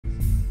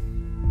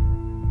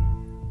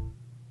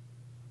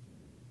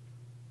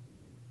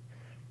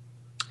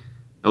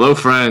Hello,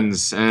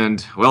 friends,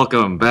 and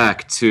welcome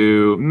back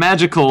to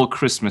magical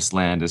Christmas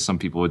land, as some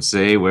people would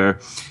say, where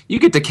you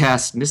get to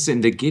cast Nissa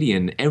into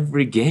Gideon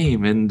every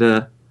game.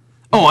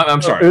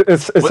 I'm sorry.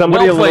 Is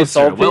somebody Well a little played,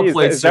 sir. salty? Well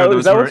played, Is sir. that is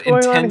Those that were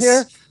what's going on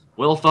here? intense,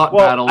 well-thought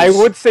Well, I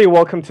battles. would say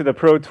welcome to the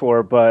Pro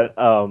Tour, but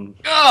Ugh,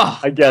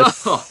 I ugh.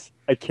 guess I So,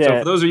 for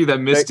can't. those of you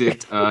that missed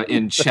Like, it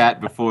in chat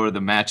before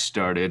the match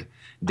started,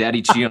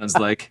 Daddy Chion's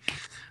like,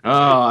 "Oh,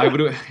 I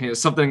would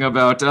something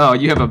about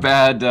you have a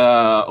bad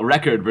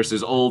record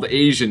versus old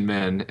Asian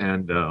men,"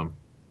 and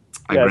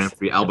I Grand yes,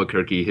 Prix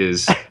Albuquerque.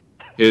 His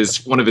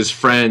one of his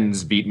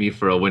friends beat me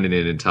for a win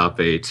in top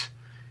eight,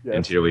 and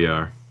yes, here we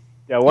are.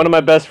 yeah. One of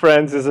my best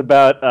friends is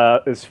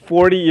about is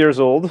 40 years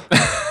old,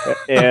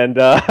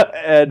 yeah,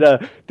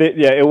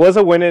 it was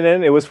a win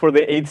in. It was for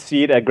the eighth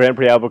seed at Grand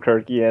Prix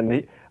Albuquerque,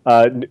 and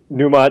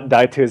Newmont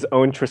died to his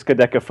own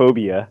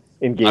triskaidekaphobia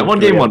in I game won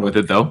three. game one with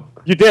it though.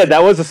 You did.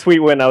 That was a sweet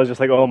win. I was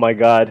just like, oh my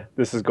god,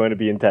 this is going to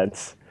be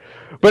intense.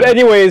 But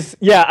anyways,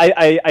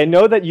 yeah, I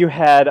know that you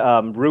had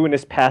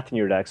Ruinous Path in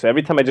your deck. So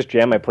every time I just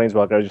jammed my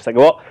Planeswalker, I was just like,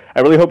 well, I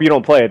really hope you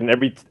don't play it. And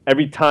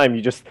every time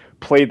you just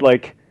played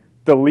like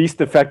the least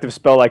effective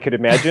spell I could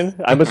imagine.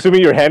 I'm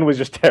assuming your hand was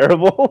just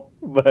terrible,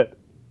 but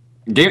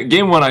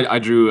Game one, I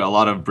drew a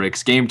lot of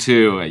bricks. Game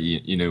two,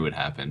 you knew what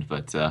happened,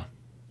 but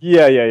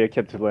yeah, you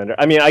kept the lander.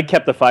 I mean, I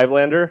kept the five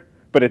lander,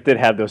 but it did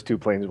have those two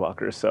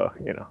Planeswalkers, so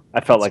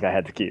I felt like I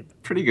had to keep.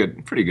 pretty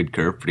good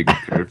curve, pretty good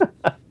curve.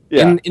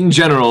 Yeah. In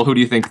general, who do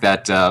you think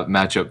that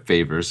matchup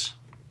favors?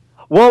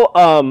 Well,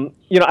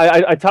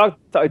 I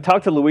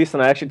talked to Luis,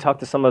 and I actually talked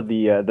to some of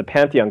the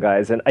Pantheon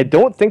guys, and I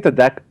don't think the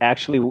deck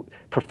actually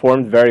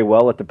performed very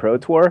well at the Pro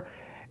Tour.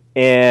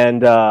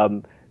 And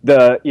according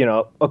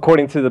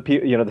to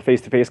the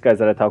face-to-face guys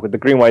that I talked with, the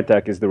green white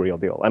deck is the real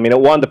deal. I mean, it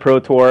won the Pro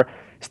Tour.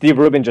 Steve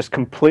Rubin just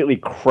completely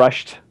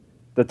crushed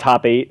the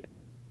top eight.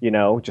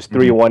 Just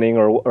 3-1ing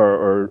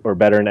or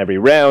better in every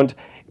round.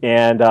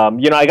 And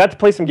I got to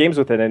play some games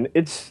with it, and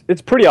it's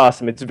pretty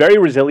awesome. It's very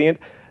resilient.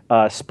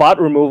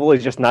 Spot removal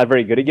is just not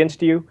very good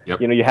against you.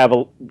 Yep. You have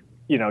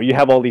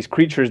all these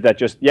creatures that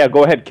just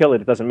go ahead, kill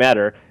it. It doesn't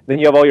matter. Then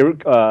you have all your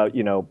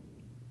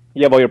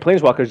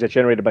planeswalkers that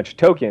generate a bunch of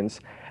tokens,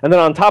 and then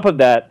on top of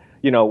that,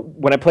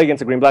 when I play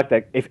against a green black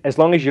deck, as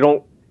long as you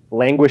don't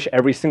languish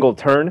every single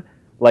turn,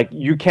 like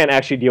you can't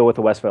actually deal with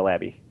the Westvale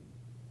Abbey.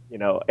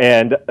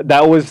 And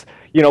that was,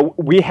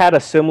 we had a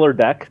similar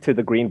deck to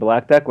the green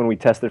black deck when we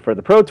tested for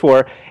the Pro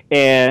Tour,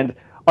 and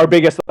our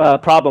biggest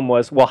problem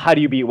was, well, how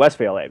do you beat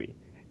Westvale Abbey?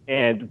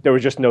 And there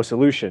was just no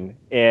solution,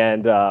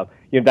 and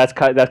that's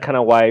kind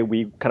of why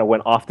we kind of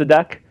went off the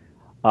deck,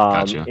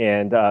 Gotcha.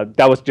 and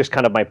that was just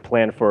kind of my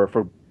plan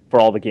for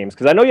all the games,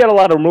 because I know you had a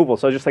lot of removal,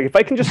 so I was just like, if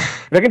I can just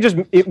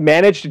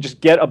manage to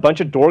just get a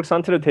bunch of dorks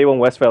onto the table in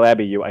Westvale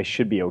Abbey, I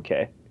should be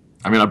okay.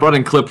 I mean, I brought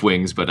in clip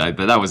wings, but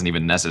that wasn't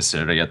even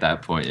necessary at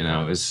that point. It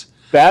was.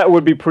 That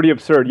would be pretty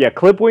absurd. Yeah,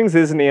 clip wings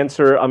is an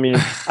answer. I mean,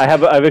 I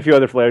have a few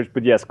other flavors,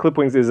 but yes, clip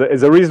wings is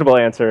a reasonable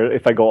answer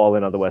if I go all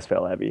in on the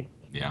Westvale Abbey.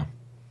 Yeah.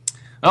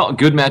 Well,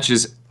 good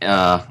matches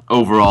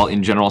overall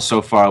in general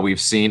so far we've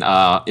seen.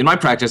 In my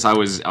practice, I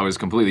was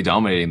completely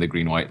dominating the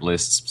green white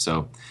lists.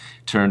 So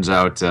turns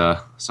out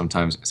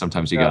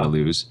sometimes you gotta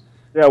lose.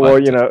 Yeah,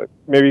 well,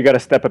 maybe you got to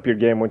step up your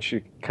game once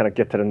you kind of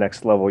get to the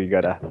next level. You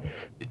gotta.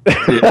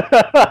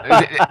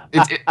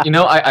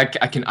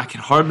 I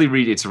can hardly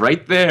read. It's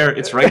right there.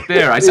 It's right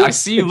there. I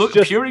see you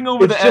peering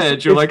over the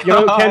edge. You're like,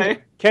 hi.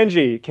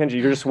 Kenji,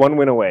 you're just one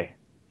win away.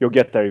 You'll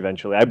get there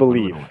eventually. I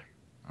believe.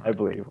 I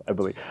believe.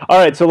 All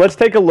right, so let's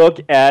take a look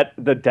at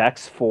the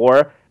decks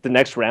for the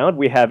next round.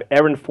 We have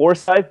Aaron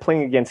Forsythe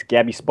playing against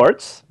Gabby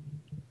Spartz.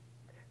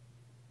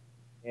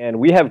 And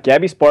we have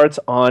Gabby Spartz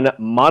on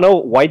Mono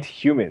White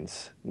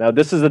Humans. Now,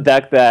 this is a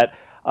deck that,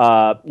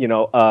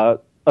 a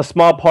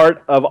small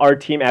part of our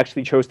team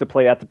actually chose to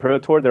play at the Pro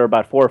Tour. There were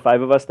about 4 or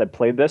 5 of us that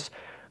played this.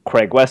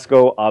 Craig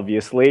Wesco,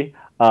 obviously,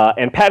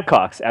 and Pat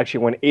Cox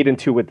actually went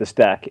 8-2 with this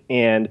deck.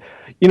 And,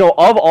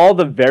 of all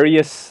the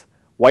various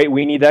White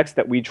Weenie decks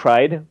that we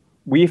tried,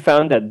 we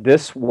found that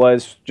this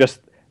was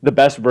just the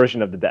best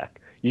version of the deck.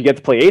 You get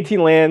to play 18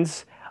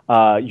 lands.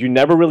 You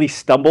never really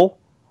stumble.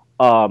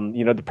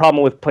 The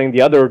problem with playing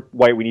the other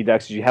White Weenie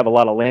decks is you have a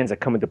lot of lands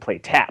that come into play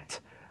tapped.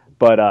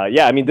 But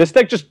this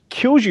deck just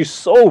kills you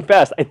so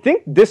fast. I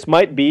think this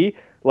might be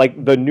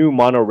like the new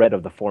mono red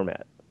of the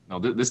format. No,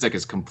 this deck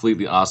is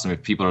completely awesome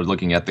if people are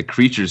looking at the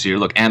creatures here.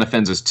 Look,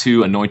 Anafenza's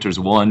 2, Anointers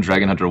 1,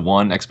 Dragon Hunter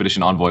 1,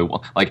 Expedition Envoy 1.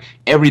 Like,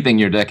 everything in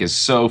your deck is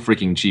so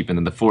freaking cheap, and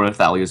then the 4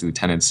 Thalia's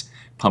Lieutenants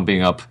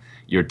pumping up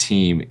your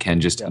team can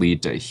just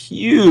lead to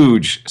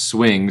huge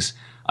swings.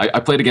 I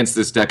played against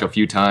this deck a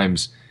few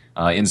times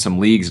in some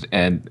leagues,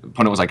 and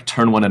opponent was like,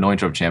 turn 1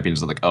 Anointer of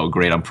Champions. I was like, oh,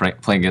 great, I'm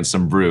playing against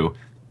some brew.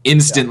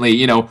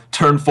 Instantly,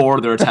 turn 4,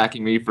 they're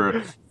attacking me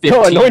for 15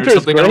 or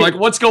something. I'm like,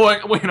 what's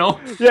going,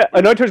 Yeah,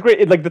 Anointer's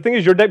great. Like, the thing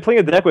is, you're playing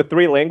a deck with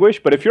 3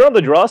 Languish, but if you're on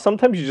the draw,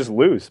 sometimes you just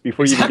lose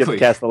before you even get to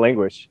cast the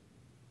Languish.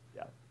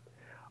 Yeah.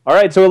 All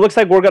right, so it looks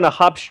like we're going to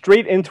hop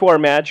straight into our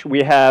match.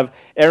 We have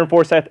Aaron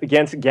Forsythe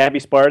against Gabby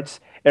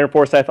Spartz. Aaron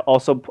Forsythe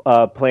also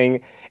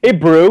playing a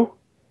brew,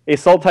 a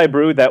Sultai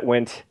brew that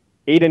went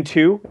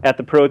 8-2 at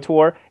the Pro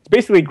Tour. It's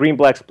basically green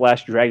black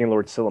splash Dragon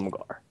Lord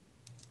Silumgar.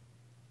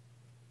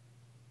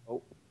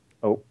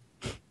 Oh.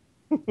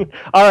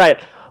 All right,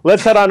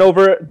 let's head on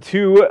over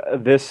to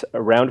this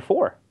round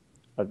 4.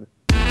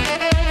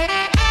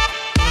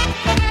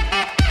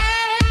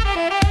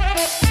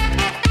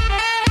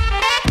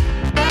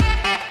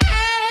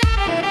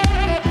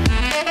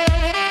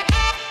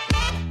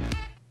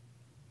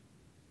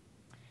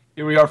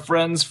 Here we are,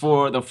 friends,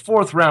 for the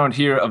 4th round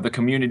here of the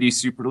Community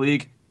Super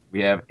League.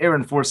 We have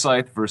Aaron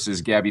Forsythe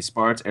versus Gabby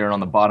Spartz. Aaron on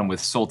the bottom with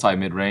Sultai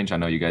mid-range. I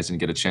know you guys didn't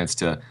get a chance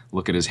to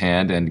look at his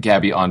hand. And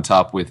Gabby on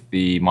top with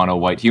the mono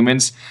white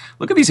humans.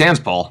 Look at these hands,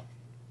 Paul.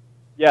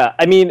 Yeah,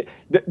 I mean,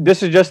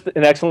 this is just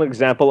an excellent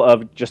example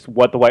of just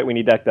what the White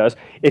Weenie deck does.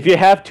 If you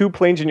have 2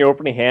 planes in your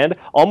opening hand,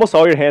 almost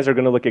all your hands are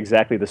going to look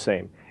exactly the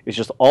same. It's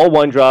just all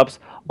 1-drops,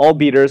 all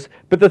beaters.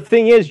 But the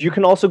thing is, you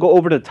can also go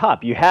over the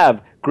top. You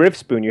have Griff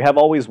Spoon, you have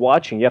Always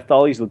Watching, you have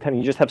Thali's Lieutenant.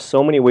 You just have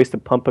so many ways to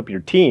pump up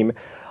your team,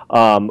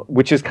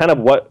 which is kind of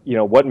what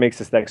makes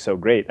this deck so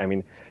great. I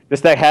mean,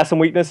 this deck has some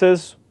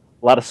weaknesses,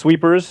 a lot of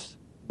sweepers,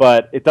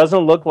 but it doesn't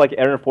look like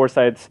Aaron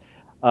Forsythe's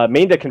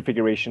main deck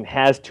configuration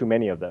has too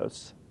many of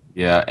those.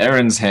 Yeah,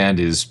 Aaron's hand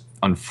is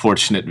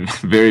unfortunate,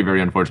 very,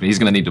 very unfortunate. He's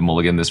going to need to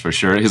mulligan this for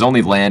sure. His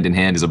only land in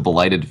hand is a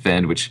Blighted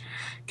Fend, which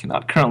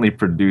cannot currently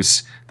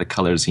produce the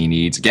colors he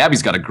needs.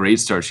 Gabby's got a great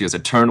start. She has a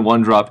turn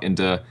 1-drop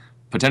into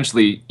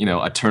potentially,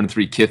 a turn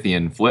 3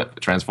 Kithian flip,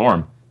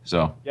 transform.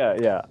 So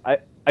yeah. I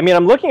mean,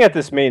 I'm looking at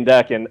this main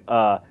deck, and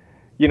there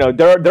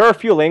are a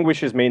few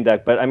Languish's main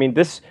deck, but I mean,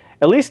 this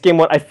at least game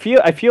 1, I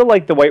feel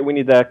like the White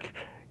Weenie deck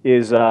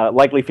is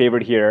likely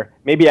favored here.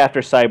 Maybe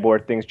after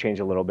sideboard, things change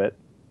a little bit.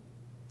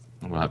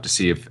 We'll have to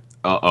see if...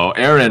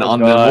 Aaron on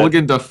the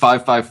mulligan to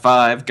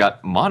 5/5/5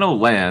 got mono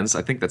lands.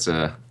 I think that's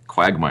a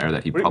Quagmire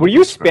that he probably... Were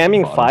you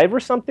spamming 5 or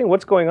something?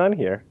 What's going on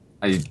here?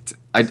 I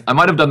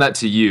might have done that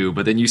to you,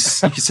 but then you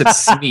said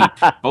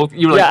sneep. Both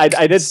you were yeah, like...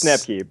 I did snap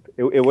keep.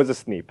 It was a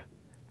sneep.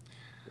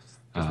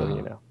 Just letting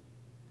you know.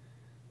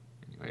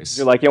 Anyways.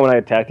 Did you like it when I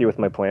attacked you with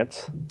my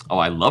plants? Oh,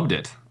 I loved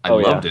it. I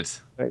loved it.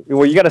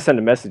 Well, you got to send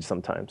a message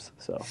sometimes.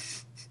 So,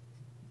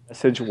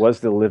 message was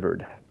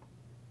delivered.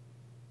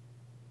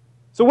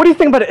 So what do you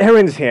think about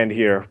Aaron's hand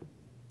here?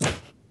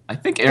 I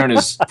think Aaron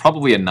is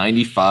probably a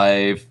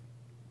 95%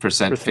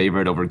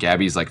 favorite over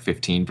Gabby's like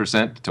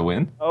 15% to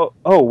win. Oh,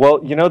 well,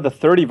 the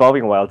 3rd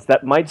Evolving Wilds,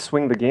 that might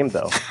swing the game,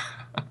 though.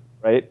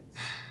 Right?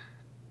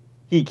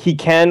 He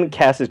can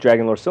cast his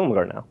Dragon Lord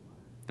Silumgar now.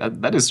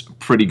 That is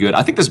pretty good.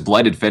 I think this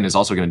Blighted Fen is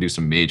also going to do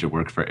some major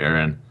work for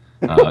Aaron.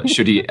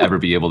 Should he ever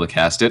be able to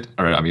cast it?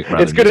 Or I mean,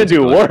 it's going to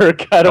do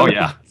work. I don't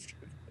know.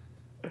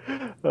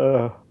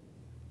 Yeah.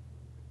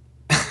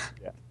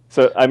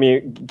 So, I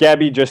mean,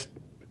 Gabby just,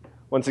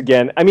 once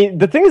again, I mean,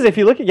 the thing is, if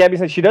you look at Gabby's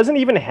hand, she doesn't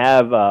even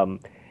have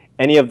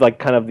any of, like,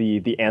 kind of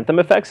the Anthem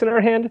effects in her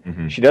hand.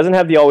 Mm-hmm. She doesn't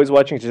have the Always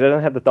Watching. She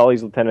doesn't have the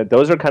Thali's Lieutenant.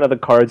 Those are kind of the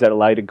cards that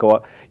allow you to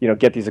go,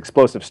 get these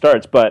explosive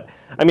starts. But,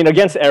 I mean,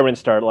 against Aaron's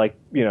start, like,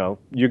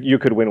 you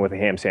could win with a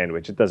ham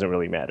sandwich. It doesn't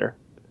really matter.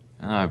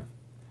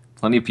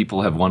 Plenty of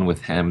people have won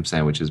with ham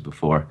sandwiches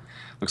before.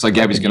 Looks like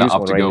Gabby's going to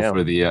opt to go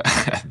for the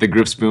the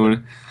Griff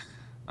Spoon.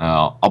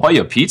 I'll buy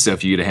you a pizza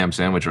if you eat a ham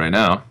sandwich right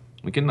now.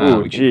 We can.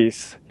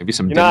 Jeez. Maybe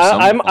some.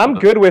 I'm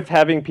good with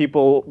having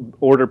people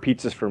order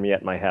pizzas for me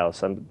at my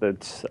house. I'm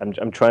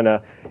trying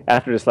to,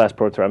 after this last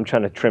Pro Tour, I'm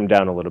trying to trim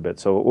down a little bit.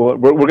 So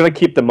we're gonna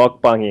keep the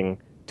mukbanging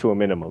to a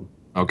minimum.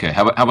 Okay.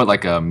 How about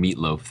like a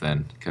meatloaf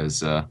then?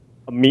 Because a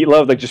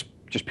meatloaf, like just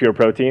pure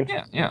protein.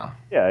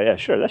 Yeah.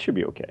 Sure, that should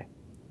be okay.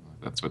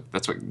 That's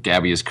what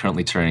Gabby is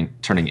currently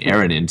turning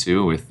Aaron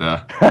into with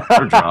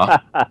her draw.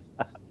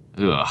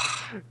 Ugh.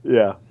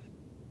 Yeah.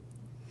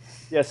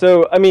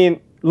 So I mean.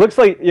 Looks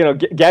like,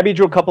 Gabby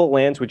drew a couple of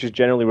lands, which is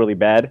generally really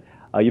bad.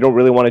 You don't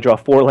really want to draw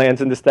 4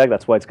 lands in this deck.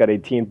 That's why it's got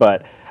 18.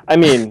 But, I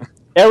mean,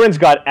 Aaron's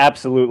got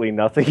absolutely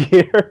nothing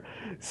here.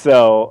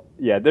 So,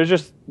 yeah,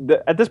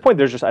 at this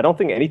point, I don't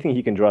think anything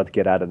he can draw to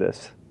get out of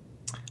this.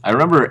 I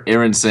remember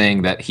Aaron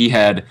saying that he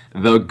had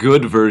the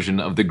good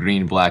version of the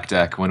green-black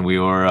deck when we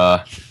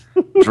were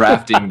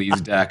drafting these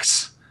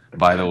decks,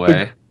 by the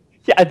way.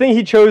 Yeah, I think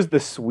he chose the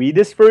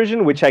sweetest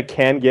version, which I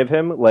can give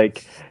him.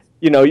 Like...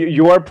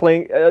 you are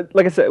playing,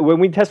 like I said, when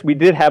we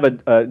did have a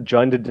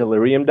Jund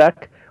Delirium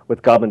deck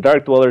with Goblin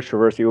Dark Dweller,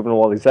 Traverse the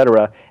Ovenwall,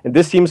 etc. And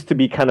this seems to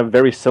be kind of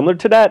very similar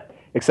to that,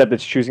 except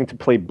it's choosing to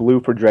play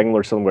blue for Dragon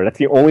Lord Silumgar. That's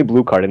the only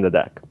blue card in the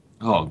deck.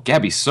 Oh,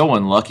 Gabby's so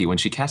unlucky. When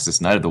she casts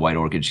this Knight of the White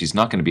Orchid, she's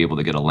not going to be able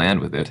to get a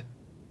land with it.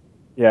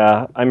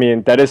 Yeah, I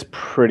mean, that is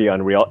pretty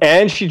unreal.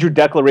 And she drew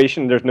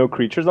Declaration, there's no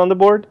creatures on the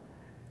board.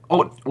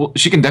 Oh, well,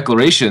 she can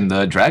Declaration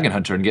the Dragon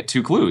Hunter and get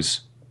 2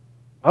 clues.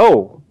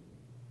 Oh,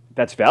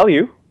 that's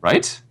value.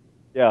 Right?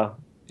 Yeah.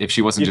 If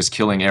she wasn't just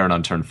killing Aaron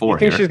on turn 4 you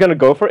think she's going to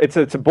go for it?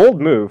 It's a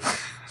bold move,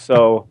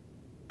 so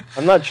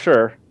I'm not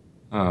sure.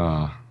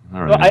 All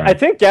right, well, I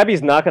think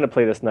Gabby's not going to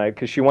play this night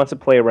because she wants to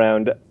play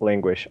around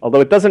Languish.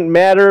 Although it doesn't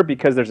matter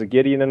because there's a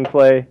Gideon in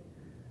play.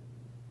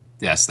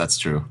 Yes, that's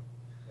true.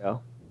 Yeah.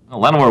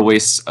 Llanowar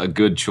wastes a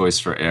good choice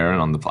for Aaron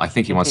on the. I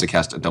think he wants to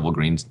cast a double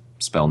green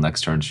spell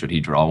next turn. Should he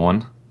draw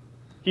one?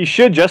 He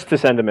should, just to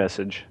send a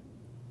message.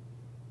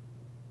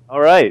 All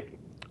right,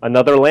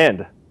 another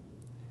land.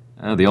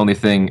 The only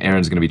thing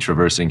Aaron's going to be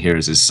traversing here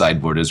is his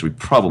sideboard as we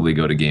probably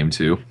go to game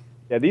 2.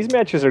 Yeah, these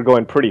matches are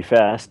going pretty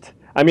fast.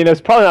 I mean,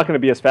 it's probably not going to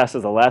be as fast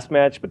as the last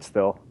match, but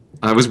still.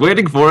 I was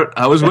waiting for it.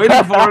 I was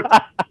waiting for it.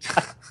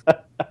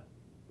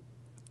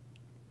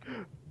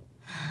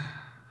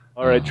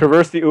 All right,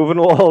 traverse the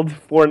Uvenwald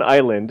for an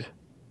island.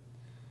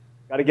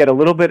 Got to get a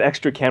little bit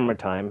extra camera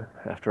time,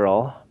 after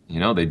all. You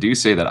know, they do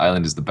say that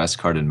island is the best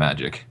card in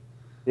Magic.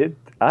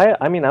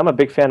 I mean, I'm a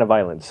big fan of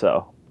islands,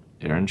 so.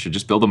 Aaron should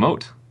just build a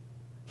moat.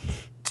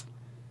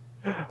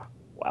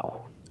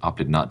 Wow.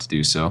 Opted not to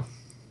do so.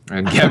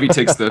 And Gabby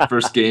takes the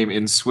first game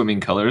in swimming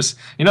colors.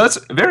 You know, that's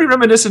very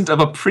reminiscent of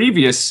a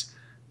previous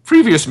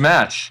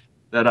match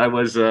that I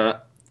was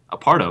a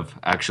part of,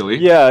 actually.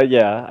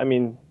 Yeah. I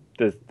mean,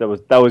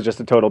 that was just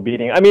a total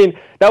beating. I mean,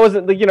 that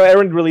wasn't,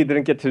 Aaron really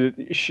didn't get to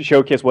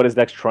showcase what his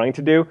deck's trying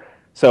to do.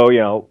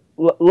 So,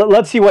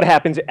 let's see what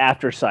happens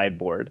after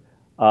sideboard.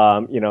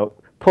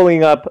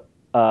 Pulling up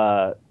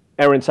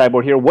Aaron's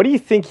sideboard here. What do you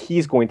think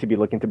he's going to be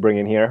looking to bring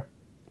in here?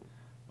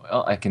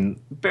 Well, I can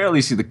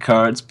barely see the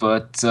cards,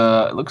 but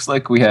it looks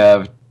like we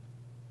have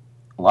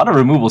a lot of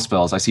removal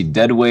spells. I see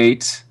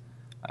Deadweight.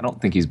 I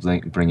don't think he's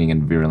bringing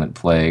in Virulent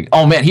Plague.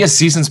 Oh, man, he has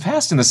Seasons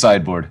Past in the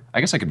sideboard. I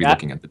guess I could be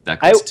looking at the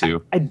deck list,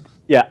 too.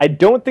 I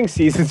don't think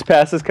Seasons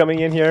Past is coming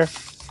in here,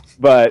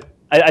 but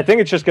I think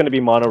it's just going to be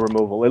mono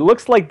removal. It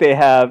looks like they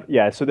have,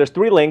 so there's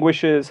 3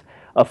 Languishes,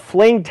 a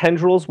Flaying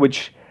Tendrils,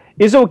 which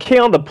is okay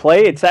on the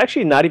play. It's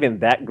actually not even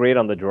that great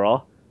on the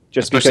draw,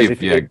 just especially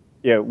because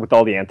with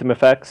all the Anthem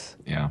effects.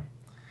 Yeah,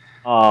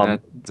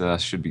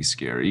 that should be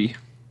scary.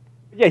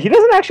 Yeah, he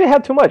doesn't actually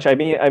have too much. I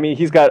mean,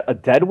 he's got a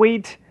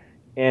Deadweight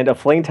and a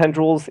Flaying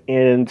Tendrils,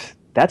 and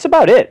that's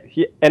about it.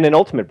 And an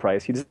Ultimate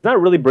Price. He's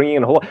not really bringing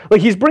in a whole.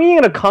 Like, he's bringing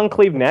in a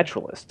Conclave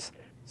Naturalists.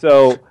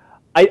 So,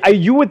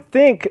 you would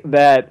think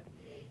that,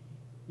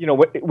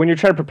 when you're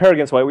trying to prepare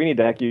against White Weenie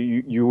deck,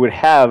 you would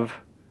have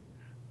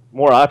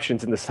more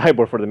options in the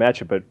sideboard for the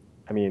matchup. But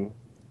I mean,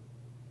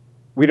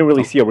 we don't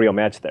really see a real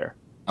match there.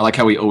 I like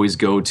how we always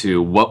go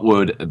to what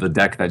would the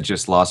deck that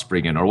just lost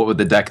bring in, or what would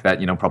the deck that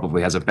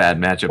probably has a bad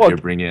matchup here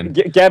bring in.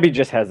 Gabby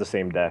just has the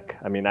same deck.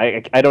 I mean,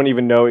 I don't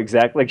even know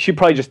exactly. Like, she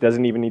probably just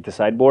doesn't even need the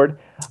sideboard.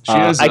 She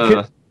has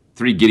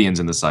 3 Gideons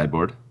in the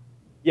sideboard.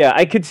 Yeah,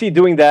 I could see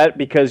doing that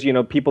because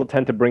people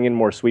tend to bring in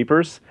more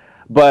sweepers,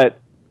 but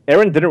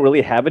Aaron didn't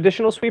really have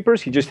additional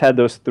sweepers. He just had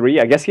those 3.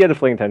 I guess he had the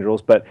Flaying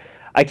Tendrils, but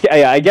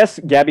I guess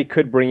Gabby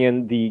could bring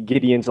in the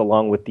Gideons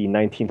along with the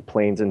 19th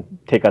Planes and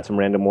take out some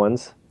random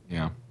ones.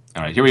 Yeah.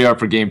 All right, here we are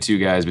for game 2,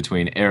 guys,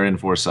 between Aaron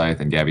Forsythe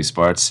and Gabby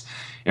Spartz.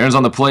 Aaron's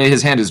on the play.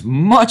 His hand is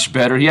much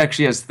better. He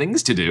actually has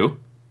things to do.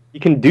 He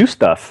can do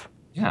stuff.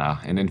 Yeah,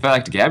 and in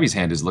fact, Gabby's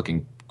hand is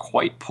looking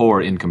quite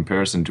poor in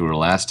comparison to her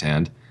last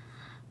hand.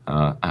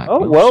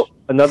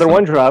 Another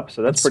 1-drop,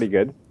 so that's pretty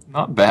good.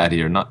 Not bad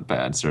here. Not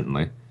bad,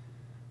 certainly.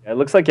 Yeah, it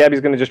looks like Gabby's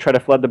going to just try to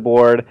flood the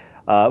board,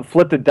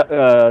 flip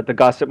the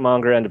Gossip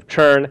Monger end of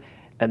turn,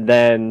 and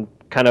then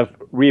kind of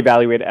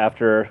reevaluate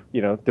after,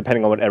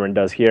 depending on what Aaron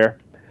does here.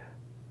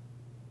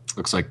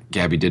 Looks like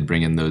Gabby did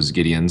bring in those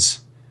Gideons.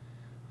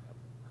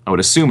 I would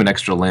assume an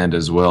extra land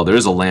as well. There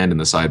is a land in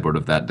the sideboard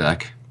of that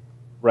deck.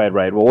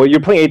 Right. Well, you're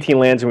playing 18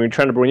 lands, and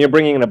when you're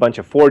bringing in a bunch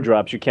of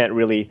 4-drops, you can't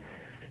really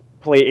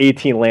play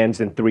 18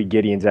 lands and 3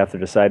 Gideons after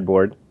the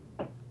sideboard.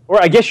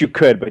 Or I guess you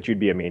could, but you'd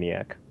be a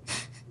maniac.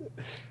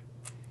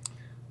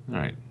 All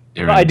right.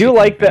 Aaron, I do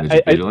like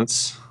that.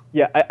 Vigilance.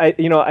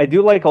 I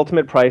do like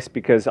Ultimate Price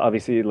because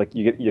obviously, like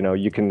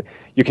you can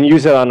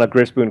use it on a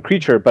Grisboon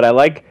creature, but I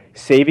like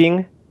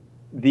saving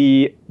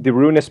the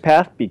Ruinous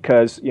Path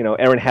because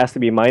Aaron has to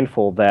be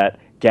mindful that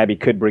Gabby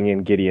could bring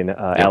in Gideon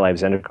Ally of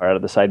Zendikar out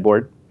of the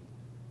sideboard.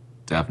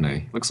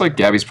 Definitely. Looks like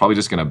Gabby's probably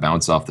just going to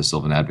bounce off the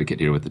Sylvan Advocate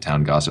here with the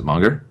Town Gossip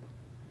Monger.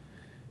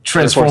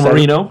 Transform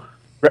Marino.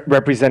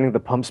 Representing the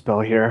pump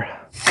spell here.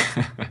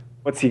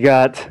 What's he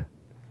got?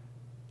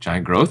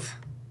 Giant Growth?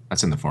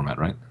 That's in the format,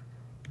 right?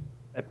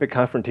 Epic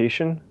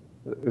Confrontation?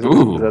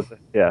 Ooh.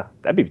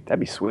 That'd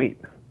be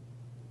sweet.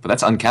 But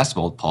that's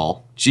uncastable,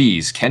 Paul.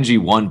 Jeez, Kenji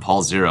 1,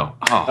 Paul 0.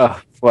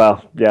 Oh,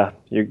 well, yeah,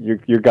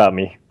 you got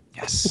me.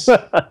 Yes.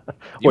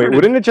 Wait,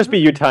 wouldn't it just be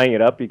you tying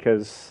it up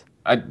because...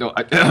 I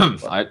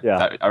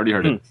already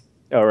heard it.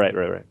 Oh, right.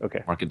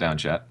 Okay. Mark it down,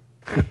 chat.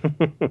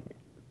 Do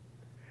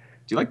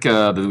you like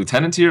the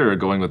Lieutenant here or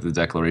going with the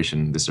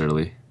Declaration this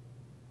early?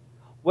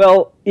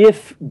 Well,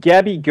 if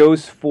Gabby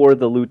goes for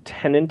the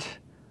Lieutenant,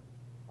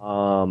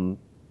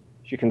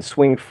 she can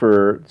swing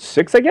for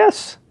 6, I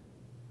guess?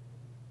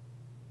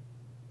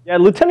 Yeah,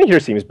 Lieutenant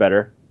here seems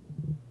better.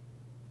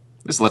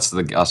 This lets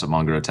the Gossip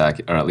Monger attack,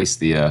 or at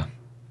least the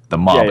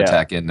mob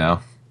attack in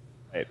now.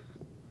 Right.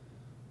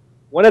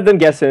 One of them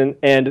gets in,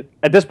 and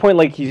at this point,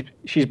 like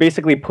she's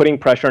basically putting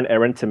pressure on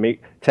Aaron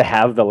to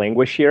have the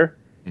Languish here,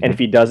 and if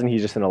he doesn't,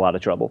 he's just in a lot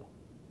of trouble.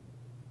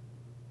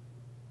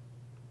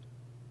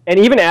 And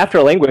even after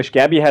Languish,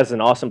 Gabby has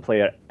an awesome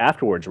play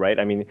afterwards, right?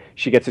 I mean,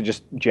 she gets to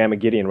just jam a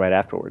Gideon right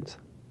afterwards.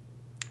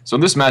 So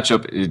in this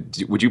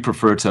matchup, would you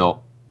prefer to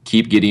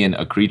keep Gideon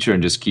a creature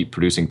and just keep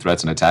producing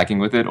threats and attacking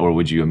with it, or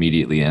would you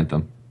immediately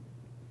Anthem?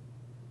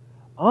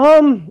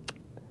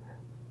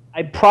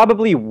 I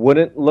probably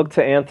wouldn't look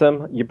to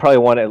Anthem. You probably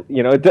want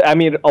to, I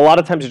mean, a lot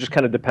of times it just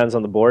kind of depends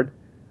on the board.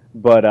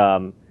 But,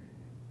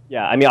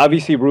 yeah, I mean,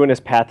 obviously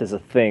Ruinous Path is a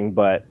thing,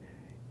 but,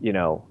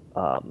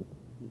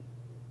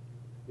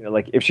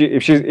 like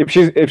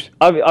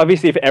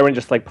obviously if Aaron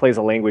just like plays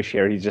a Languish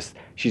here,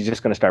 she's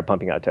just going to start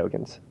pumping out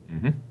tokens.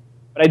 Mm-hmm.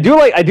 But I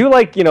do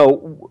like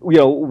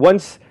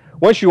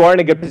once you are in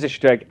a good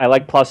position I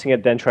like plussing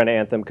it, then trying to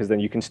Anthem, because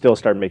then you can still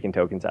start making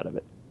tokens out of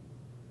it.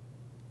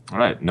 All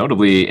right.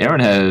 Notably,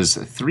 Aaron has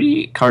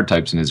 3 card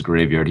types in his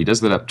graveyard. He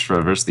does that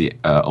traverse the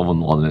oval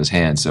wall in his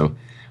hand, so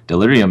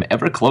Delirium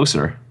ever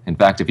closer. In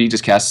fact, if he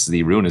just casts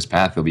the Ruinous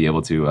Path, he'll be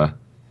able to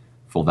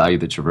full value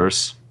the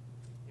traverse.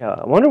 Yeah,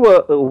 I wonder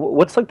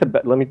what's like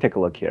the let me take a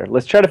look here.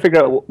 Let's try to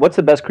figure out what's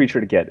the best creature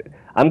to get.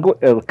 I'm going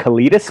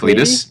Kalitas.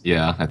 Kalitas?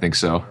 Yeah, I think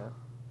so.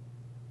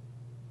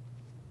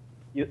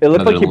 Yeah. It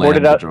looked like he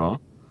boarded out.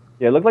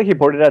 Yeah, it looked like he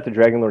boarded out the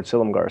Dragonlord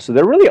Silumgar. So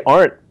there really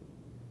aren't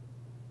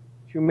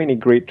too many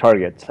great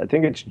targets. I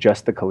think it's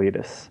just the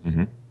Kalitas.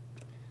 Mm-hmm.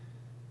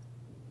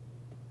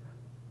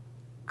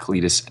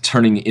 Kalitas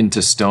turning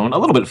into stone. A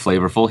little bit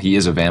flavorful. He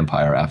is a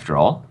vampire after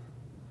all.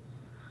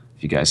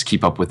 If you guys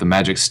keep up with the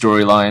Magic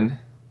storyline,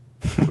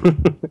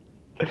 would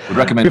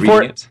recommend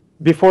reading it.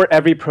 Before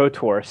every Pro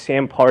Tour,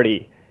 Sam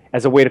Party,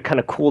 as a way to kind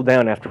of cool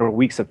down after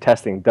weeks of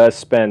testing, does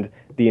spend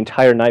the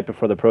entire night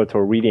before the Pro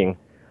Tour reading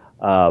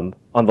on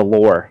the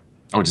lore.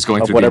 Oh, just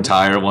going through the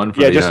entire one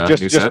for the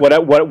new set?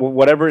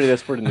 Whatever it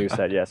is for the new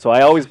set, yeah. So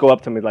I always go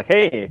up to him and be like,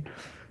 hey,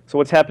 so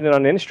what's happening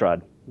on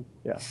Innistrad?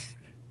 Yeah.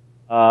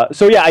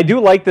 So yeah, I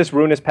do like this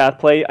Ruinous Path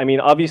play. I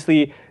mean,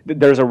 obviously,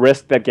 there's a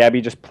risk that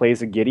Gabby just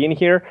plays a Gideon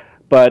here,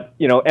 but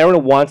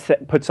Aaron wants to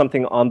put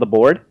something on the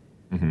board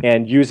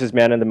and use his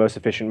mana in the most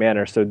efficient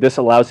manner. So this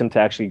allows him to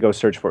actually go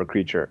search for a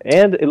creature,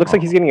 and it looks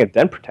like he's getting a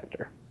Den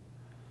Protector.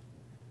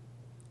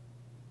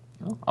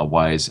 A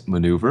wise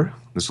maneuver.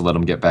 This will let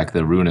him get back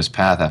the Ruinous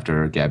Path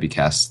after Gabby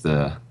casts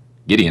the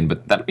Gideon,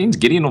 but that means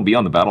Gideon will be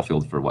on the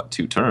battlefield for,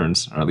 2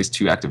 turns, or at least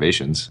 2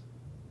 activations.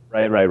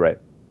 Right.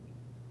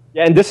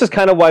 Yeah, and this is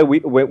kind of why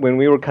when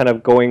we were kind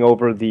of going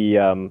over the,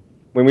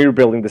 when we were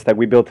building this deck,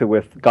 we built it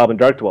with Goblin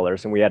Dark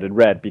Dwellers, and we added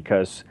red,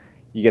 because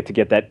you get to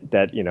get that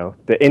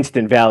the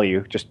instant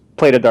value. Just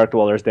play the Dark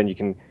Dwellers, then you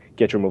can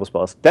get your removal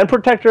spells. Den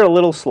Protector, a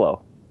little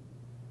slow.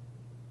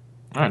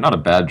 All right, not a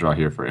bad draw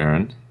here for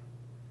Aaron.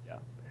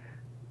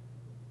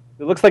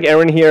 It looks like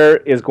Aaron here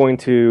is going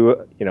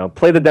to,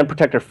 play the Den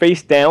Protector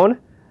face down,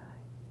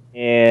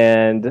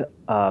 and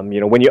when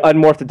you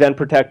unmorph the Den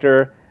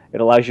Protector, it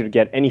allows you to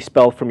get any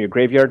spell from your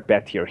graveyard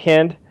back to your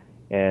hand,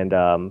 and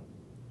it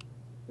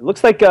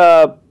looks like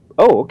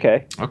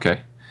okay.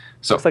 Okay,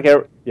 so looks like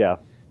yeah.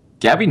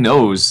 Gabby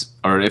knows,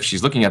 or if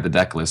she's looking at the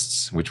deck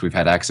lists, which we've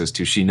had access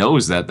to, she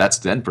knows that that's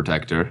Den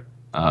Protector.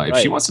 If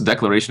she wants a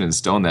Declaration in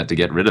Stone that to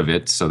get rid of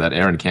it, so that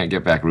Aaron can't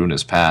get back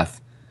Ruinous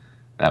Path,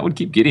 that would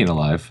keep Gideon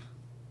alive.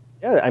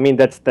 Yeah, I mean,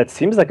 that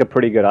seems like a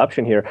pretty good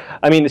option here.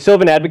 I mean, the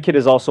Sylvan Advocate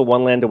is also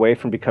 1 land away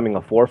from becoming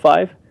a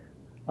 4/5,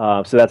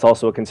 so that's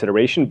also a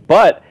consideration.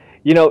 But,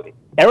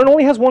 Aaron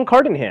only has 1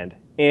 card in hand,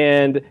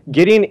 and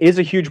Gideon is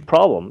a huge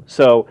problem.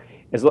 So,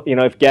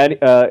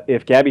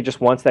 if Gabby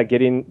just wants that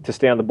Gideon to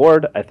stay on the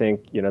board, I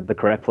think, the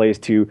correct play is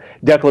to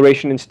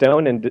Declaration in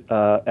Stone and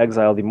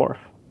exile the Morph.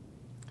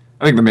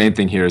 I think the main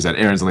thing here is that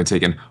Aaron's only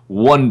taken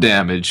 1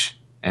 damage,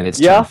 and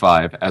it's turn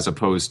 5, as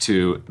opposed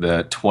to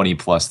the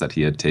 20+ that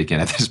he had taken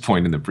at this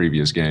point in the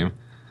previous game.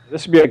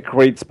 This would be a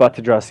great spot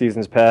to draw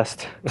Seasons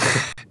Past.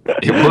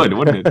 It would,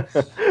 wouldn't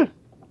it?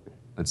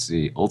 Let's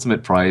see.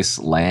 Ultimate Price,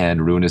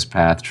 Land, Ruinous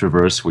Path,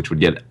 Traverse, which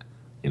would get,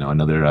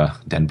 another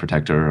Den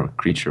Protector or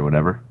creature or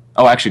whatever.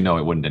 Oh, actually, no,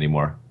 it wouldn't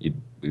anymore.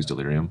 You'd lose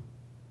Delirium.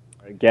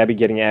 All right, Gabby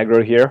getting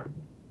aggro here.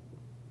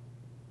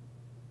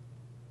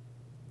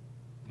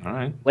 All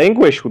right.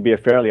 Languish would be a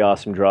fairly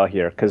awesome draw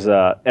here, because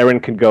Aaron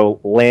could go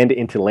land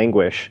into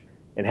Languish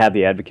and have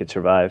the Advocate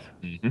survive.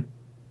 Mm-hmm.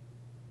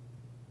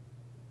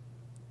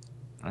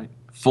 All right.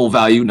 Full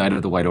value, Knight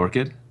of the White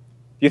Orchid. Do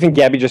you think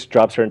Gabby just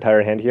drops her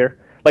entire hand here?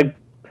 Like,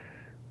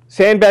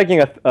 sandbagging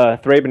a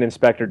Thraben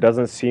Inspector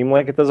doesn't seem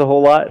like it does a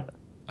whole lot.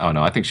 Oh,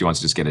 no, I think she wants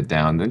to just get it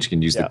down. Then she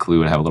can use the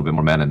clue and have a little bit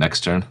more mana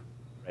next turn.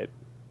 Right.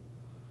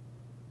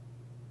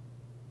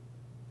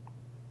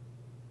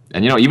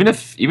 And, even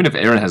if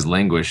Aaron has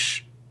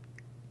Languish,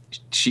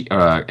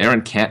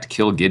 Aaron can't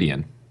kill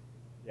Gideon.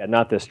 Yeah,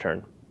 not this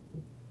turn.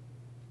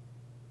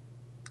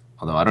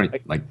 Although I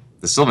don't like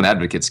the Sylvan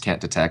Advocates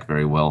can't attack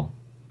very well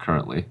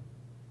currently.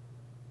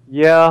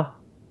 Yeah,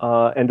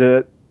 and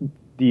the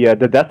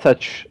Death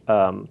Touch,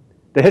 the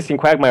Hissing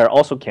Quagmire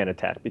also can't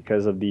attack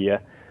because of the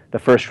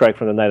first strike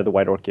from the Knight of the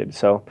White Orchid.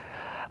 So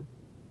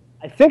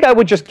I think I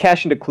would just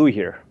cash into Clue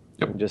here.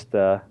 Yep. And just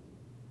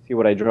see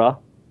what I draw.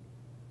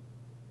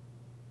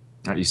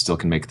 You still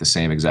can make the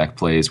same exact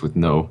plays with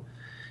no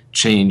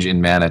change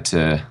in mana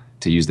to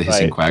use the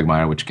Hissing Right.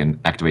 Quagmire, which can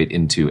activate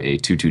into a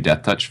 2/2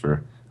 Death Touch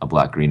for a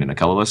black, green, and a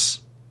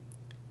colorless.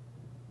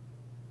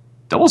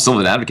 Double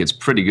Sylvan Advocate's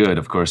pretty good.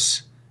 Of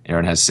course,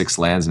 Aaron has 6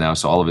 lands now,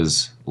 so all of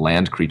his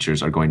land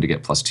creatures are going to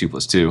get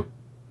 +2/+2.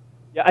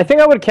 Yeah, I think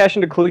I would cash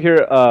into Clue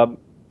here.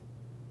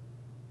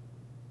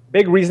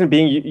 Big reason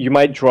being you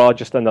might draw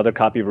just another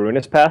copy of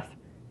Ruinous Path,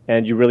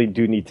 and you really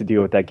do need to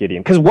deal with that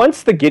Gideon. Because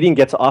once the Gideon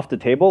gets off the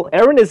table,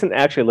 Aaron isn't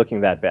actually looking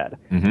that bad.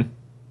 Mm-hmm.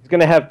 He's going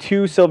to have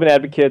 2 Sylvan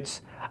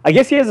Advocates. I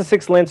guess he has a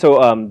 6 land, so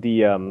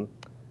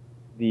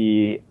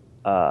the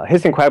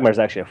Hissing Quagmire is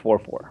actually a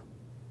 4/4.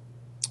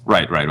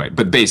 Right.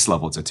 But base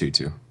level, it's a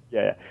 2/2.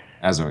 Yeah.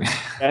 As a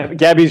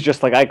Gabby's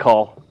just like, I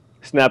call.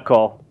 Snap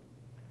call.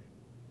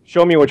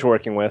 Show me what you're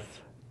working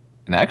with.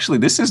 And actually,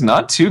 this is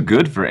not too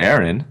good for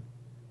Aaron.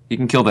 He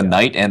can kill the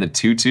Knight and the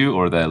 2/2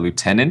 or the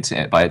Lieutenant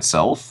by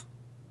itself.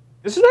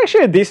 This is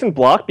actually a decent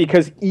block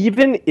because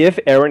even if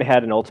Aaron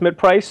had an ultimate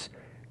price,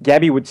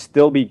 Gabby would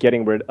still be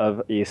getting rid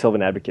of a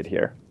Sylvan Advocate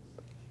here.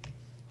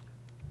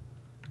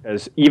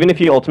 Because even if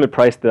he ultimate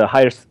priced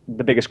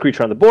the biggest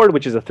creature on the board,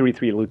 which is a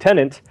 3/3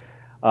 Lieutenant,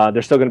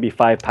 there's still going to be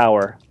 5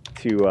 power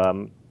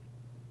to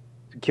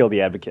kill the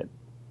Advocate.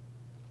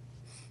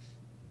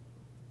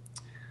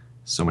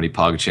 So many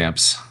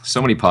PogChamps.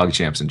 So many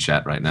PogChamps in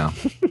chat right now.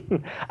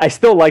 I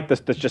still like this.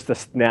 That's just a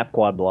snap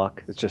quad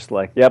block. It's just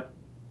like, yep.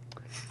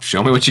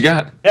 Show me what you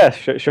got. Yeah,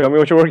 show me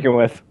what you're working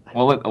with.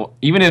 Well,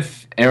 even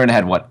if Aaron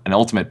had, an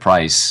ultimate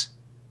price,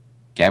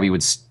 Gabby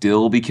would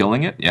still be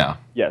killing it? Yeah.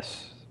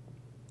 Yes.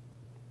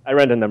 I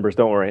ran the numbers,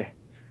 don't worry.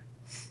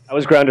 I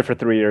was grounded for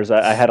 3 years.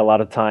 I had a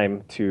lot of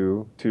time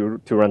to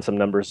run some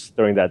numbers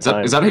during that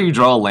time. Is that how you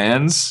draw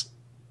lands?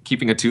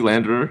 Keeping a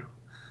 2-lander?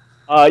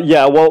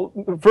 Yeah, well,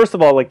 first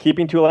of all, like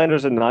keeping 2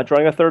 landers and not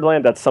drawing a 3rd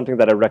land, that's something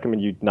that I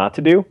recommend you not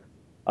to do.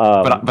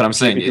 But I'm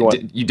saying,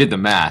 you did the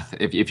math.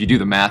 If you do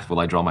the math, will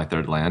I draw my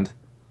 3rd land?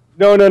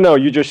 No.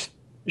 You just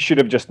should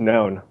have just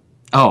known.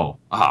 Oh.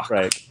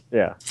 Right.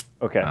 Yeah.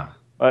 Okay.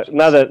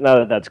 Now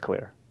that that's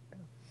clear.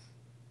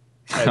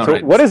 Right, so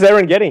right. what is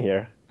Aaron getting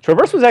here?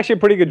 Traverse was actually a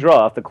pretty good draw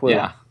off the clue.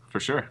 Yeah,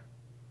 for sure.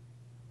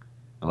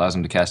 Allows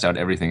him to cast out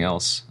everything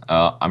else.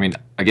 I mean,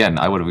 again,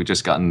 I would have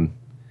just gotten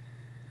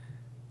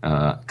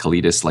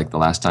Kalidas like the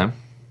last time.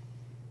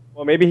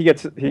 Well, maybe he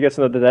gets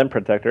another Den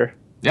Protector.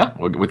 Yeah,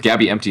 with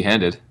Gabby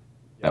empty-handed,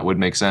 that would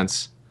make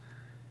sense.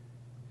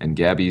 And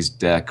Gabby's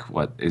deck,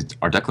 what is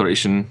our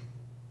Declaration?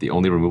 The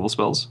only removal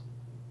spells?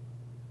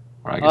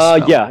 Or I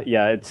guess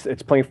yeah.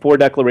 It's playing 4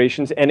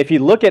 declarations, and if you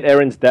look at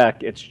Aaron's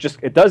deck,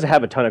 it does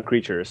have a ton of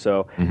creatures.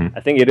 So I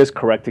think it is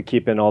correct to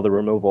keep in all the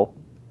removal.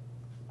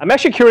 I'm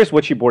actually curious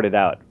what she boarded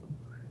out.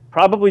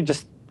 Probably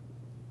just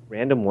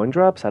random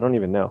 1-drops. I don't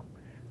even know.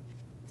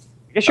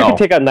 I guess you could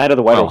take out Knight of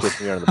the White Oak when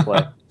you're on the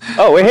play.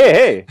 Oh,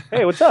 hey,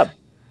 what's up?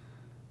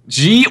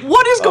 Gee,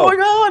 what is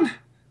going on?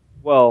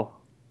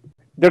 Well,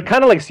 they're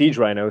kind of like Siege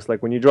Rhinos.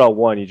 Like when you draw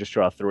 1, you just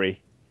draw 3.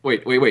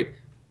 Wait.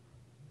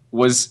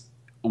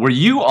 Were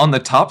you on the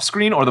top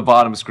screen or the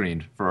bottom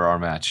screen for our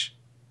match?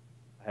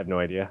 I have no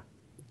idea.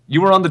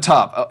 You were on the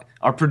top.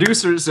 Our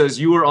producer says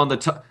you were on the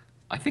top.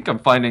 I think I'm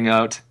finding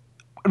out.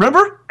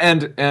 Remember?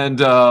 And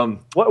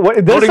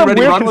what? There's Voting some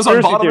Ready weird Run was on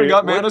conspiracy bottom theory. and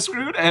got mana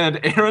screwed, and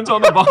Aaron's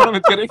on the bottom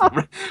and getting.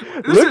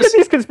 Look at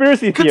these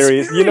conspiracy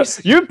theories.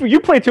 You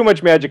play too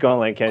much Magic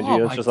Online, Kenji.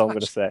 Oh That's just all I'm going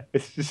to say.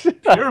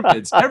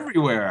 Pyramids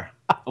everywhere.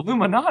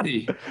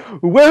 Illuminati.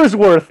 Where's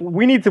Worth?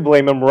 We need to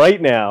blame him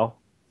right now.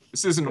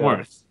 This isn't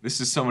Worth. This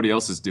is somebody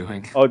else's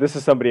doing. Oh, this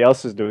is somebody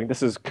else's doing.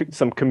 This is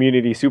some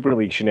community Super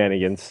League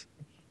shenanigans.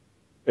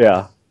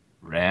 Yeah.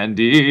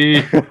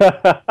 Randy.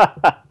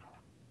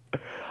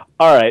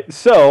 All right,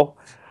 so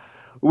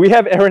we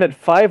have Aaron at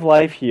 5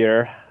 life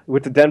here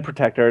with the Den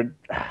Protector.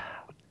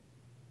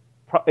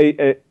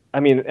 I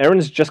mean,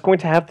 Aaron's just going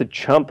to have to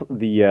chump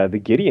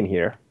the Gideon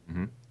here.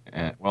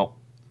 Mm-hmm.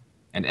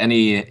 And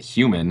any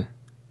human,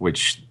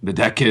 which the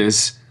deck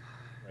is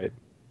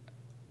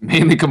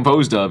mainly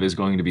composed of, is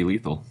going to be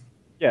lethal.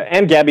 Yeah,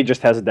 and Gabby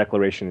just has a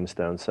Declaration in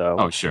stone, so...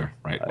 Oh, sure,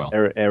 right, well.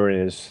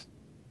 Aaron is...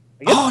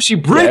 Oh, she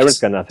bricked! Yeah, Aaron's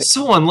got nothing.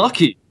 So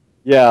unlucky.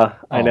 Yeah,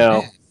 I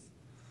know. Man.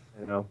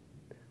 I know.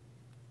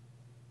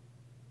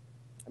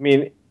 I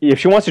mean, if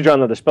she wants to draw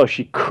another spell,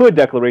 she could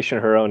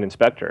Declaration her own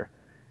Inspector.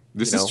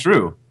 This is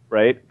true.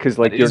 Right? Because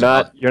like you're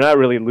not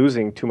really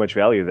losing too much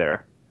value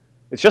there.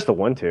 It's just a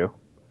 1/2.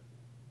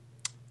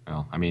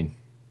 Well, I mean,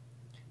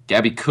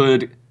 Gabby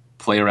could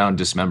play around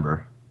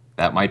Dismember.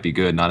 That might be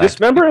good. Not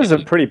Dismember is a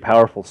pretty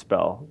powerful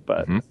spell,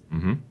 but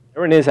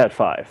Aaron is at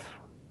 5.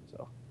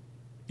 So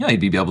yeah, he'd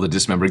be able to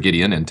Dismember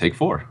Gideon and take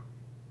 4.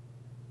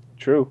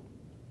 True.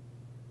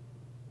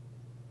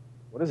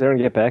 What does Aaron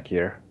get back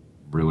here?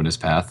 Ruinous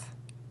Path.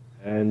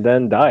 And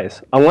then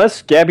dies.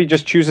 Unless Gabby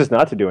just chooses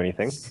not to do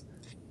anything.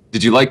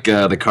 Did you like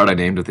the card I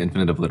named with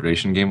Infinite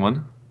Obliteration game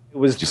 1? It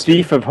was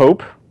Thief of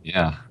Hope.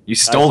 Yeah. You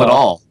stole it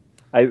all.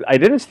 I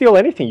didn't steal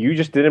anything. You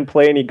just didn't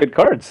play any good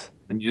cards.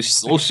 And you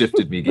soul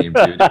shifted me game 2.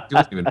 It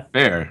wasn't even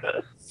fair.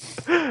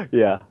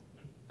 Yeah.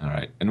 All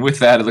right. And with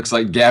that, it looks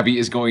like Gabby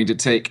is going to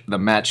take the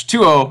match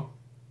 2-0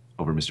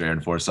 over Mr.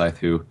 Aaron Forsythe,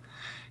 who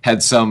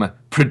had some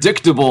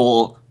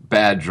predictable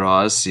bad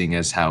draws, seeing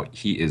as how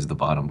he is the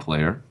bottom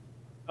player.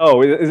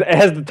 Oh,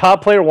 has the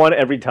top player won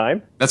every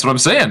time? That's what I'm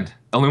saying.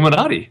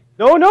 Illuminati.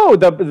 No.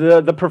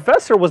 The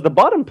professor was the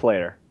bottom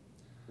player,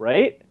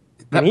 right?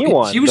 And he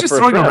won. He was just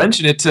throwing a wrench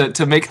in it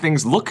to make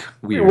things look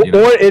weird. You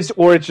know?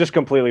 Or it's just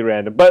completely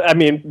random. But I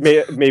mean,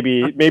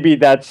 maybe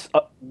that's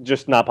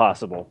just not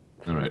possible.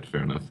 All right,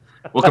 fair enough.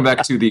 Welcome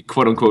back to the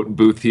quote-unquote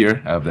booth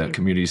here of the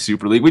Community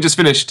Super League. We just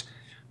finished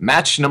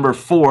match number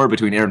 4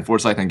 between Aaron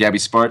Forsythe and Gabby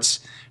Spartz.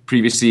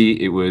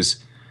 Previously, it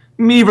was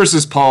me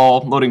versus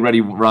Paul, Loading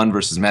Ready Run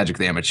versus Magic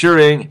the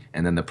Amateuring,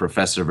 and then the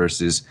Professor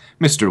versus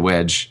Mr.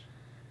 Wedge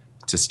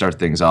to start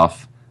things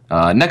off.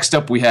 Next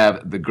up, we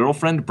have the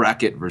Girlfriend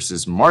Bracket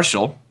versus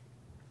Marshall.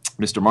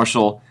 Mr.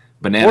 Marshall,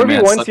 Banana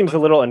Man. 4v1 seems a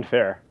little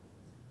unfair.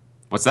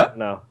 What's that?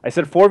 No, I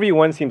said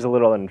 4v1 seems a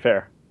little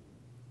unfair.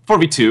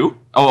 4v2?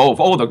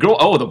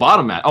 The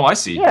bottom mat. Oh, I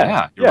see.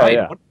 Yeah, you're right.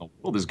 Yeah. What in the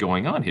world is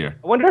going on here?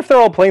 I wonder if they're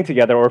all playing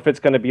together or if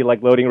it's going to be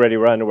like Loading Ready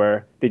Run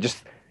where they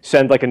just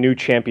send like a new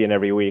champion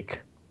every week.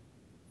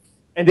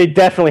 And they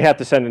definitely have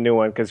to send a new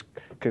one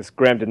because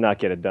Graham did not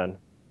get it done.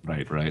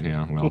 Right,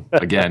 yeah. Well,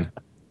 again,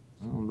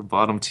 the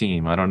bottom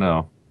team, I don't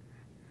know.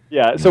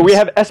 Yeah, so we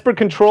have Esper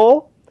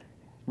Control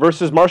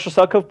versus Marshall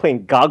Sutcliffe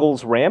playing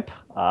Goggles Ramp.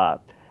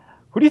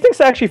 Who do you think's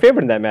actually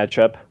favored in that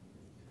matchup?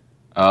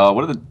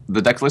 What are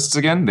the deck lists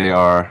again? They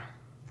are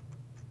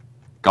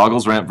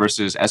Goggles Ramp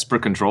versus Esper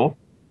Control.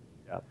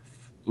 Yeah.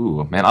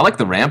 Ooh, man, I like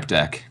the Ramp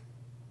deck.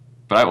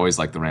 But I always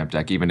like the Ramp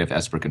deck, even if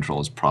Esper Control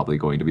is probably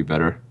going to be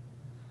better.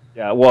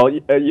 Yeah, well,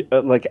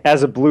 like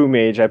as a blue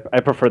mage, I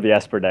prefer the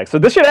Esper deck. So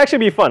this should actually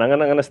be fun. I'm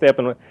gonna stay up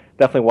and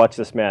definitely watch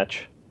this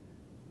match.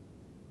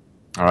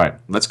 All right,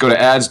 let's go to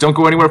ads. Don't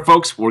go anywhere,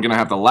 folks. We're gonna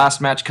have the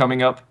last match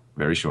coming up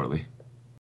very shortly.